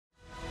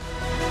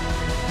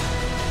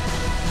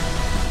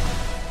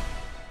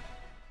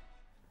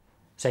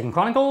2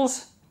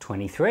 Chronicles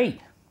 23.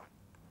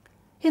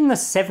 In the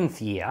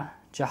 7th year,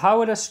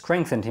 Jehoiada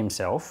strengthened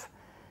himself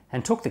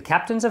and took the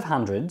captains of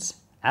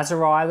hundreds,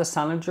 Azariah the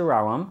son of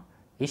Jeroham,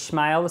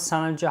 Ishmael the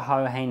son of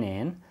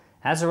Jehohanan,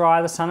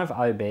 Azariah the son of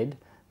Obed,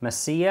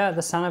 Maaseiah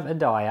the son of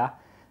Adaiah,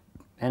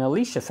 and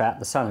Elishaphat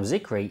the son of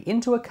Zichri,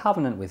 into a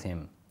covenant with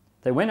him.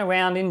 They went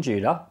around in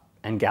Judah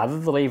and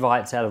gathered the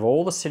Levites out of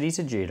all the cities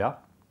of Judah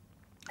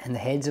and the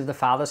heads of the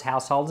fathers'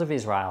 households of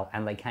Israel,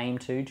 and they came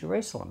to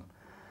Jerusalem.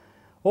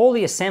 All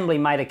the assembly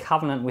made a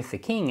covenant with the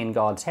king in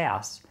God's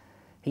house.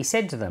 He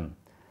said to them,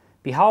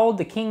 "Behold,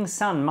 the king's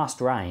son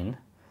must reign,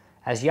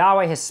 as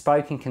Yahweh has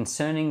spoken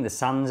concerning the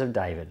sons of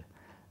David.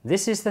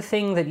 This is the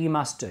thing that you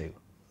must do.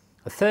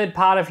 A third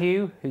part of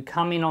you who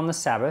come in on the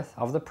Sabbath,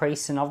 of the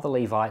priests and of the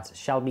Levites,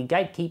 shall be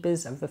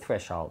gatekeepers of the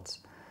thresholds.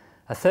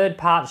 A third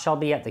part shall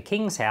be at the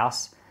king's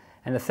house,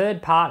 and a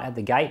third part at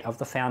the gate of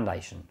the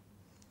foundation.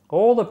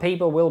 All the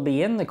people will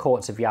be in the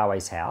courts of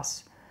Yahweh's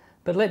house,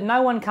 but let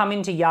no one come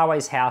into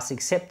Yahweh's house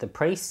except the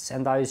priests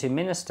and those who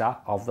minister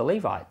of the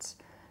Levites.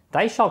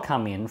 They shall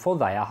come in, for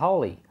they are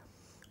holy.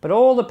 But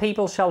all the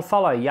people shall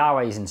follow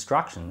Yahweh's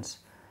instructions.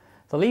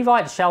 The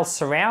Levites shall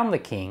surround the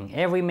king,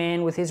 every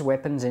man with his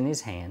weapons in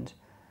his hand.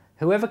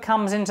 Whoever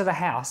comes into the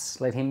house,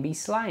 let him be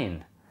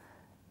slain.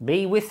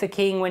 Be with the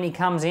king when he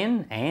comes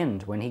in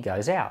and when he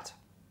goes out."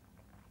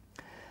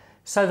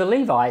 So the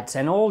Levites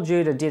and all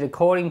Judah did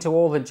according to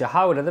all that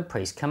Jehoiada the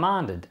priest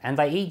commanded, and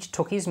they each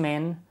took his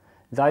men,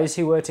 those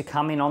who were to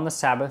come in on the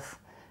Sabbath,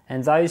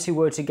 and those who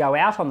were to go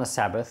out on the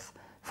Sabbath,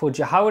 for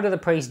Jehoiada the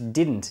priest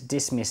didn't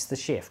dismiss the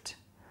shift.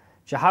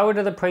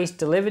 Jehoiada the priest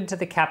delivered to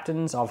the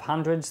captains of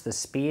hundreds the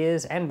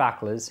spears and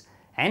bucklers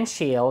and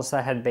shields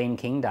that had been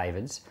King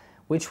David's,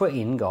 which were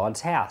in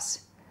God's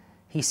house.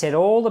 He set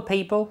all the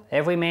people,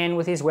 every man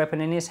with his weapon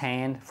in his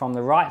hand, from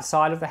the right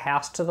side of the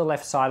house to the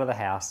left side of the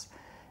house,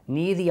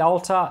 near the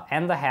altar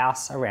and the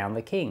house around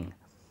the king.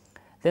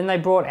 Then they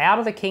brought out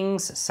of the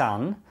king's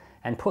son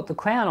and put the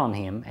crown on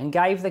him, and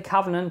gave the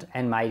covenant,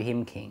 and made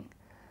him king.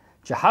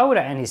 Jehoiada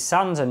and his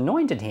sons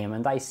anointed him,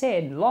 and they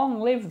said, "Long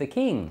live the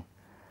king."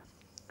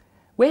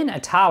 When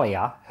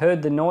Athaliah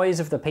heard the noise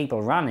of the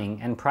people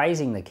running and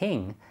praising the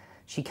king,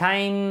 she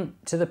came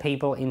to the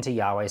people into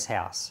Yahweh's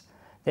house.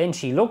 Then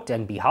she looked,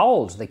 and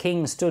behold, the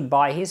king stood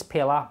by his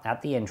pillar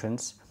at the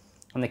entrance,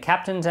 and the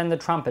captains and the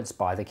trumpets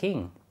by the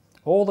king.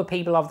 All the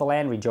people of the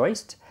land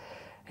rejoiced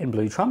and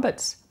blew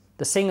trumpets.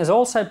 The singers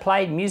also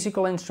played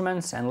musical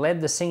instruments and led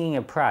the singing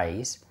of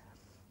praise.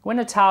 Then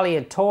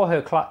Athaliah tore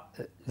her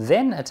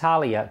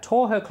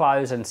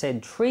clothes and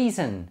said,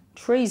 "Treason!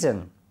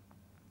 Treason!"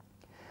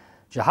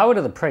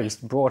 Jehoiada the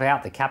priest brought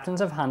out the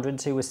captains of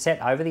hundreds who were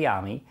set over the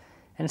army,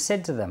 and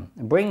said to them,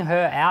 "Bring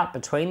her out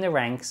between the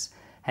ranks,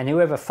 and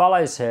whoever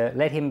follows her,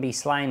 let him be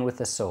slain with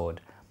the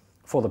sword."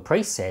 For the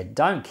priest said,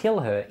 "Don't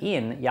kill her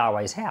in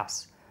Yahweh's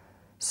house."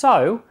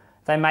 So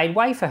they made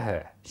way for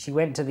her. She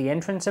went to the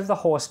entrance of the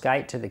horse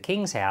gate to the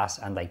king's house,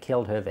 and they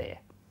killed her there.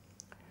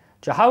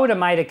 Jehoiada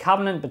made a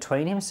covenant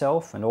between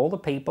himself and all the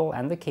people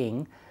and the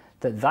king,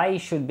 that they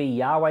should be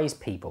Yahweh's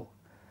people.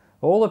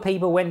 All the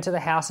people went to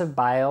the house of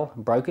Baal,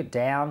 broke it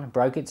down,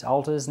 broke its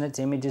altars and its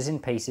images in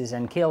pieces,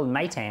 and killed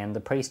Matan, the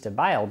priest of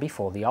Baal,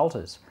 before the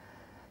altars.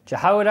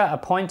 Jehoiada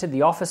appointed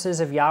the officers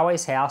of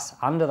Yahweh's house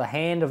under the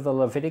hand of the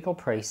Levitical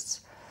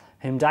priests,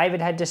 whom David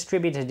had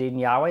distributed in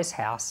Yahweh's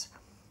house,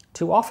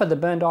 to offer the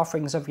burnt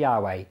offerings of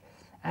Yahweh,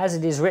 as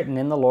it is written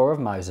in the law of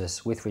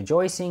Moses, with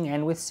rejoicing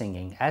and with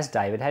singing, as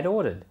David had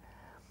ordered.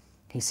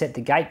 He set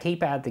the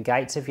gatekeeper at the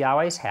gates of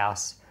Yahweh's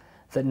house,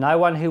 that no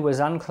one who was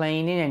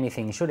unclean in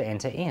anything should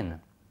enter in.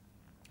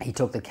 He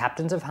took the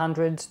captains of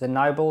hundreds, the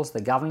nobles,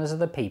 the governors of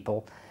the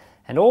people,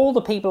 and all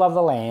the people of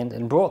the land,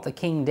 and brought the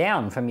king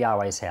down from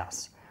Yahweh's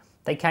house.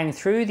 They came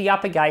through the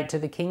upper gate to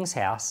the king's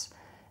house,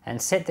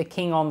 and set the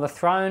king on the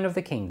throne of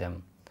the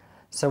kingdom.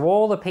 So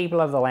all the people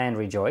of the land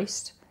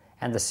rejoiced,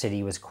 and the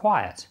city was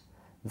quiet.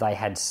 They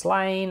had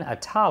slain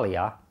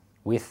Athaliah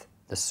with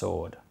the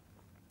sword.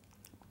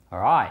 All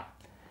right,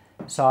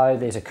 so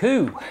there's a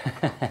coup.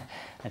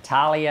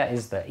 Athaliah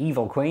is the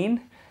evil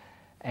queen,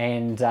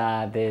 and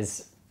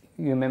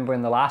you remember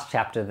in the last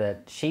chapter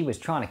that she was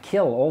trying to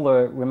kill all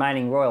the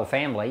remaining royal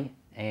family,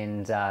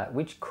 and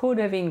which could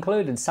have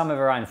included some of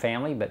her own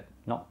family, but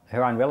not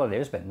her own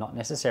relatives, but not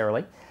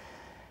necessarily.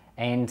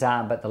 And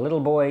but the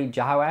little boy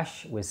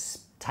Joash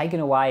was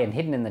taken away and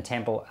hidden in the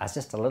temple as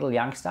just a little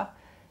youngster.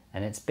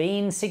 And it's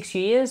been 6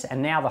 years,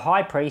 and now the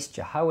high priest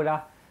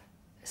Jehoiada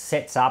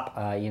sets up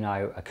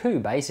a coup,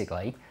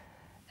 basically.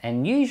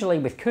 And usually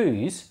with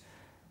coups,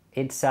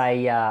 it's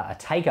a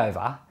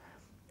takeover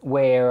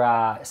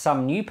where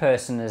some new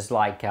person is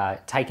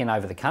taken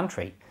over the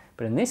country.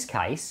 But in this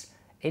case,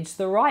 it's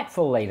the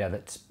rightful leader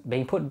that's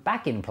been put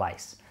back in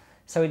place.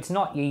 So it's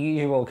not your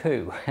usual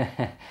coup.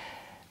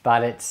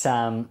 But it's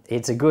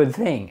a good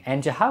thing.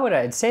 And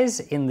Jehoiada, it says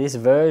in this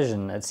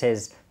version, it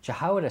says,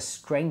 Jehoiada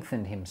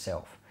strengthened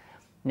himself.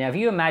 Now, if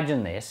you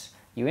imagine this,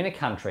 you're in a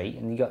country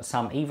and you've got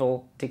some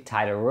evil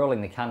dictator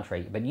ruling the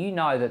country, but you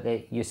know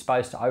that you're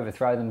supposed to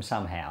overthrow them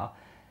somehow,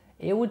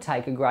 it would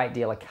take a great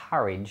deal of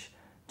courage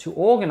to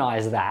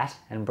organize that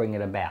and bring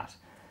it about.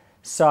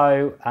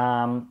 So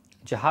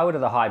Jehoiada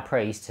the high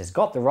priest has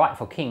got the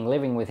rightful king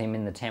living with him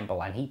in the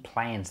temple, and he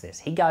plans this.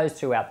 He goes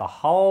throughout the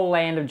whole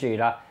land of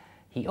Judah.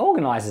 He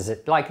organizes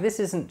it. Like, this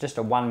isn't just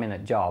a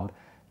 1-minute job.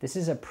 This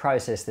is a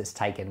process that's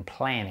taken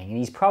planning, and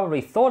he's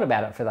probably thought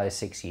about it for those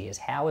 6 years.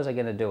 How is I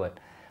going to do it?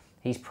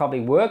 He's probably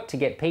worked to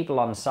get people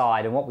on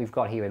side, and what we've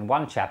got here in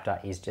one chapter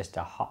is just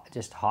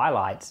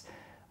highlights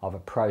of a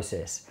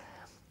process.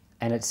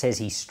 And it says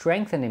he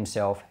strengthened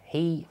himself.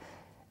 It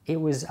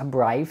was a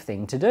brave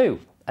thing to do.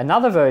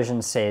 Another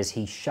version says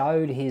he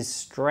showed his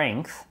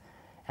strength,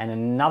 and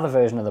another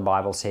version of the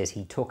Bible says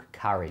he took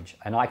courage,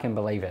 and I can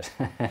believe it.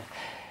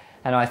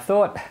 And I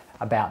thought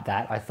about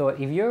that. I thought,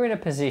 if you're in a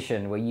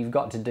position where you've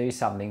got to do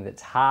something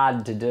that's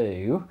hard to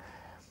do,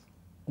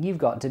 you've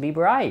got to be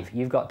brave.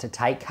 You've got to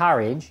take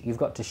courage. You've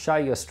got to show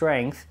your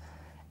strength.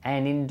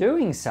 And in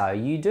doing so,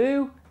 you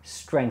do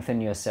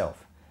strengthen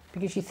yourself.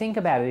 Because you think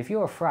about it, if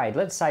you're afraid,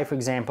 let's say, for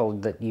example,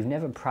 that you've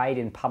never prayed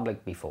in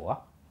public before.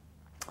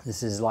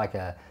 This is like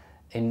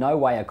in no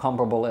way a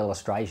comparable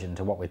illustration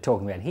to what we're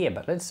talking about here,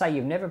 but let's say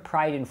you've never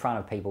prayed in front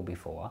of people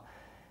before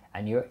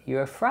and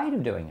you're afraid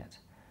of doing it.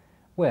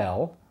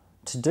 Well,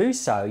 to do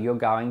so, you're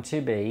going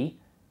to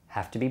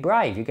have to be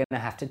brave. You're going to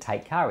have to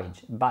take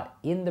courage. But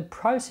in the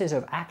process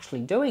of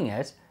actually doing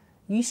it,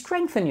 you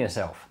strengthen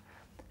yourself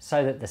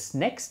so that this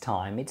next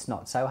time it's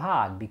not so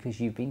hard because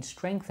you've been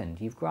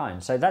strengthened, you've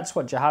grown. So that's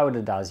what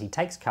Jehoiada does. He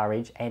takes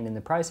courage and in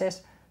the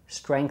process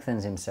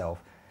strengthens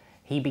himself.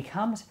 He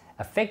becomes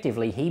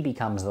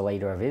the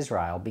leader of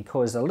Israel,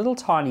 because a little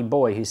tiny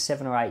boy who's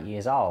 7 or 8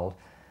 years old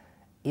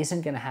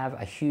isn't going to have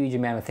a huge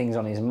amount of things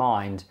on his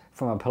mind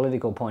from a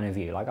political point of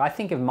view. Like, I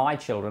think of my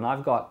children,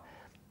 I've got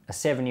a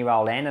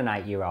 7-year-old and an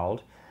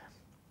 8-year-old,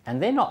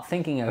 and they're not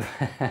thinking of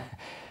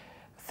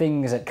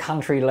things at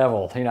country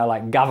level,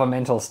 like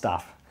governmental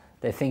stuff.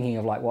 They're thinking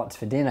of like, what's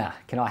for dinner?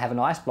 Can I have an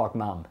ice block,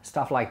 mum?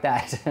 Stuff like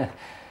that.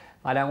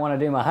 I don't want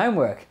to do my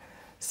homework.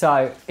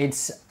 So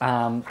it's,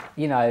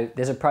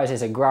 there's a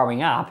process of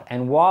growing up,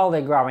 and while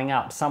they're growing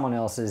up, someone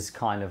else is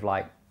kind of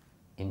like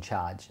in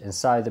charge. And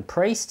so the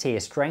priest here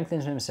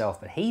strengthens himself,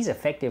 but he's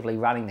effectively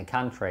running the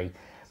country,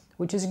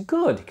 which is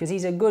good because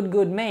he's a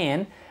good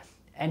man,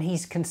 and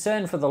he's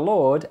concerned for the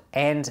Lord,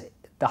 and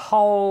the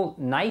whole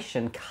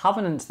nation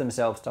covenants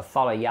themselves to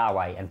follow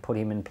Yahweh and put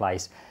him in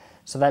place.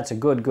 So that's a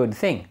good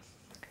thing.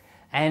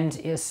 And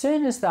as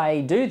soon as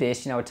they do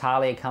this,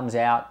 Athaliah comes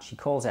out, she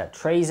calls out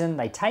treason,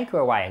 they take her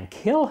away and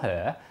kill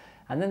her,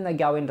 and then they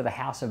go into the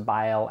house of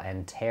Baal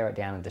and tear it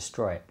down and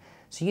destroy it.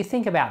 So you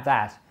think about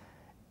that.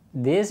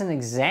 There's an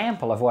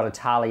example of what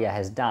Athaliah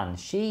has done.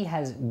 She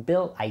has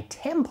built a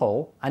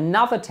temple,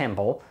 another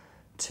temple,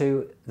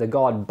 to the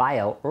god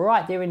Baal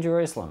right there in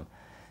Jerusalem.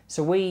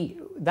 So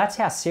that's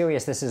how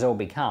serious this has all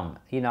become.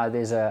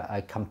 There's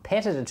a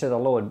competitor to the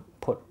Lord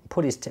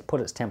put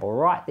its temple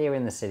right there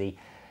in the city.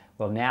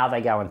 Well, now they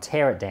go and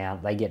tear it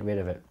down, they get rid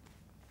of it.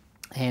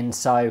 And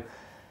so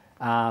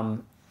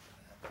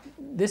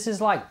this is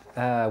like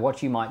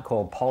what you might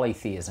call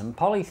polytheism.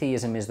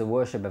 Polytheism is the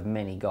worship of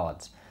many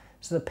gods.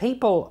 So the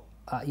people,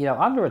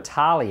 under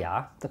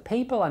Athaliah, the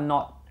people are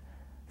not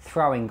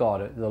throwing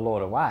the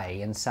Lord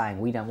away and saying,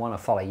 we don't want to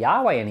follow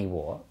Yahweh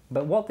anymore.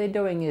 But what they're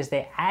doing is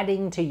they're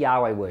adding to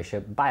Yahweh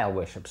worship, Baal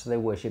worship. So they're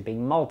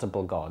worshipping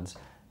multiple gods.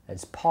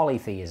 It's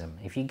polytheism.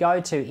 If you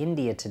go to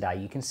India today,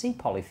 you can see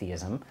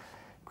polytheism,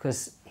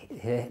 because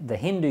the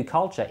Hindu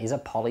culture is a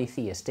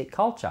polytheistic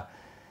culture.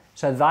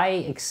 So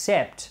they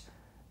accept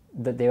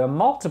that there are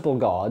multiple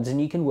gods and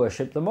you can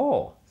worship them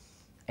all.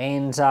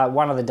 And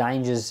one of the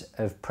dangers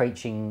of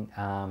preaching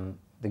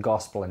the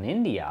gospel in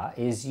India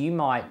is you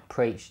might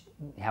preach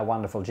how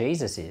wonderful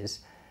Jesus is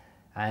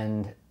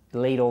and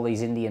lead all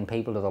these Indian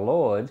people to the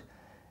Lord,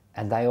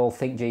 and they all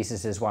think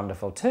Jesus is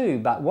wonderful too,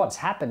 but what's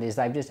happened is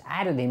they've just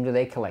added him to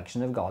their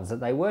collection of gods that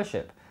they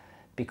worship,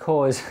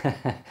 because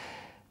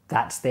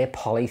that's their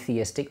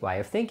polytheistic way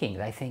of thinking.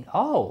 They think,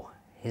 oh,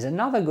 here's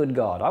another good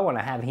God, I want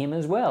to have him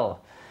as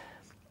well.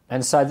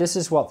 And so this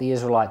is what the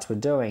Israelites were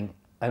doing.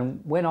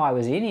 And when I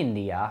was in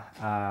India,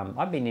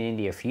 I've been in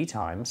India a few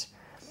times.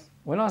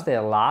 When I was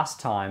there last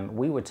time,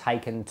 we were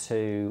taken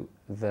to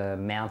the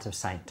Mount of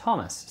St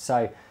Thomas.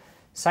 So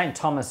St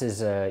Thomas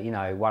is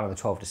one of the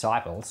 12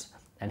 disciples,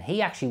 and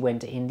he actually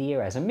went to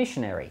India as a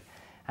missionary,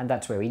 and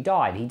that's where he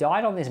died. He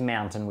died on this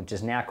mountain, which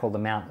is now called the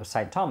Mount of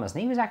St Thomas,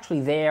 and he was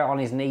actually there on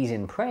his knees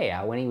in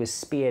prayer when he was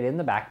speared in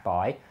the back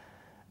by,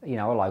 a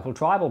local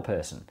tribal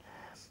person.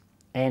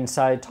 And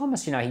so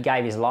Thomas, he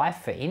gave his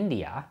life for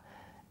India,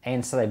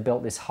 and so they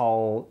built this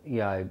whole,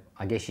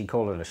 I guess you'd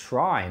call it a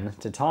shrine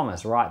to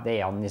Thomas right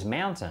there on this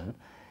mountain.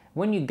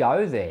 When you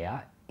go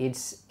there,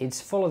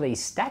 it's full of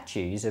these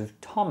statues of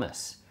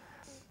Thomas.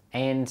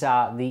 And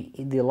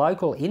the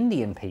local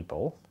Indian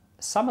people,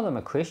 some of them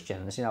are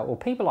Christians, or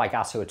people like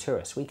us who are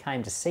tourists. We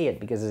came to see it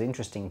because it's an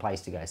interesting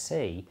place to go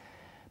see.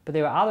 But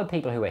there are other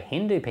people who are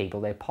Hindu people,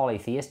 they're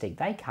polytheistic.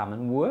 They come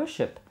and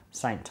worship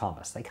St.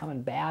 Thomas. They come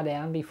and bow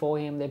down before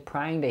him. They're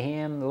praying to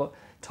him.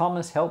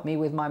 Thomas, help me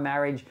with my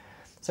marriage.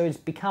 So it's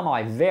become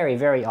very,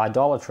 very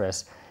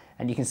idolatrous.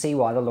 And you can see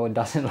why the Lord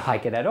doesn't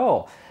like it at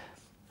all.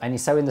 And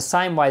so in the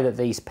same way that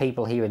these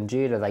people here in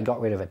Judah, they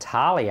got rid of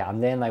Athaliah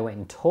and then they went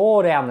and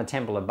tore down the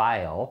temple of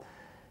Baal,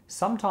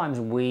 sometimes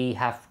we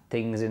have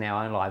things in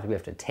our own lives we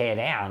have to tear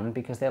down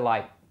because they're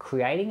like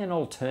creating an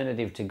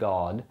alternative to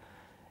God,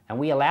 and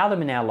we allow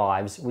them in our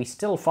lives. We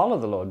still follow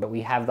the Lord, but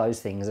we have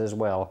those things as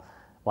well,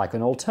 like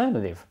an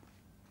alternative.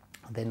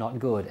 They're not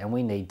good, and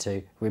we need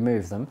to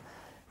remove them,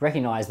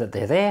 recognize that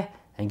they're there,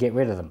 and get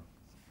rid of them.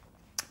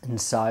 And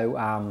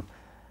so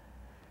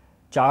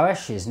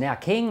Joash is now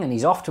king, and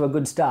he's off to a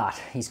good start.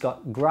 He's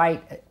got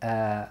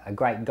a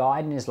great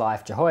guide in his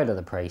life, Jehoiada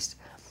the priest,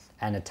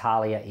 and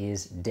Athaliah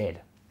is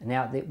dead.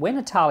 Now, when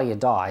Athaliah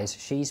dies,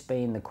 she's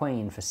been the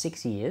queen for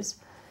 6 years.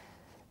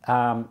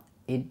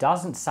 It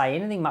doesn't say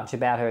anything much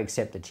about her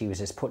except that she was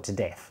just put to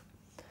death.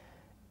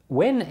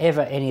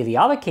 Whenever any of the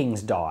other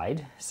kings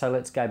died, so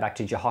let's go back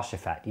to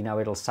Jehoshaphat, you know,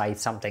 it'll say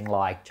something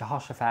like,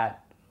 Jehoshaphat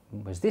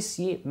was this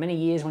year, many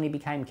years when he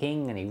became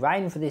king, and he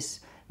reigned for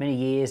this many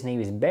years, and he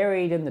was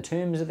buried in the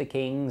tombs of the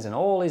kings, and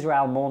all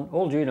Israel mourned,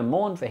 all Judah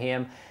mourned for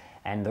him,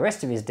 and the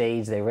rest of his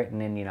deeds, they're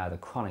written in, you know, the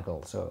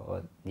Chronicles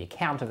or the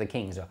account of the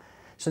kings.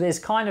 So there's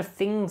kind of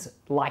things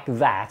like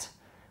that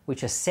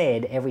which are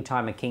said every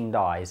time a king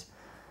dies.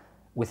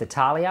 With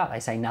Athaliah, they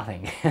say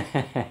nothing.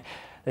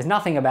 There's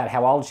nothing about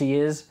how old she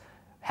is,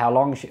 how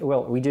long she,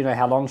 well, we do know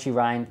how long she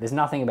reigned. There's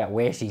nothing about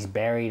where she's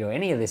buried or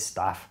any of this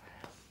stuff.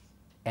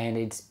 And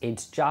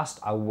it's just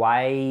a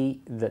way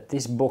that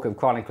this book of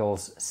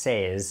Chronicles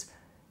says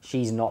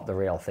she's not the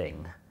real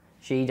thing.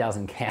 She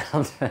doesn't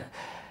count.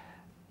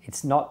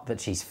 It's not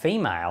that she's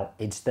female,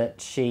 it's that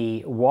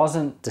she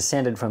wasn't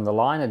descended from the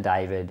line of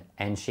David,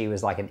 and she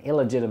was like an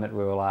illegitimate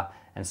ruler,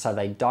 and so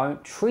they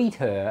don't treat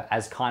her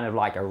as kind of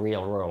like a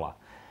real ruler.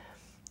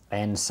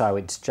 And so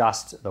it's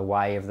just the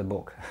way of the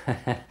book.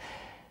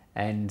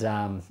 And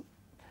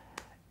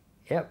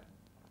yep,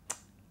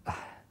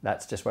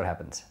 that's just what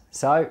happens.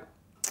 So,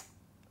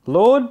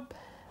 Lord,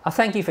 I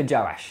thank you for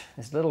Joash,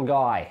 this little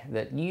guy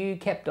that you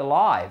kept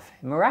alive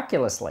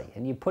miraculously,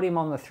 and you put him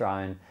on the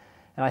throne.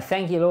 And I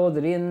thank you, Lord,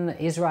 that in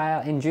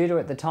Israel, in Judah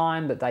at the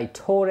time, that they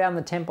tore down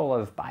the temple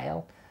of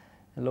Baal.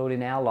 And Lord,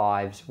 in our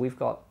lives, we've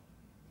got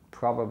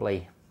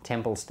probably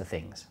temples to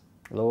things.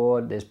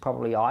 Lord, there's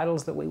probably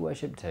idols that we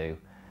worship too.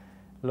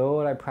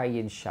 Lord, I pray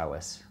you'd show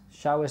us.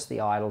 Show us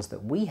the idols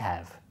that we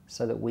have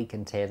so that we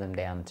can tear them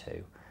down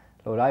too.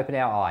 Lord, open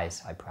our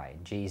eyes, I pray.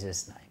 In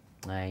Jesus'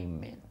 name,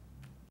 amen.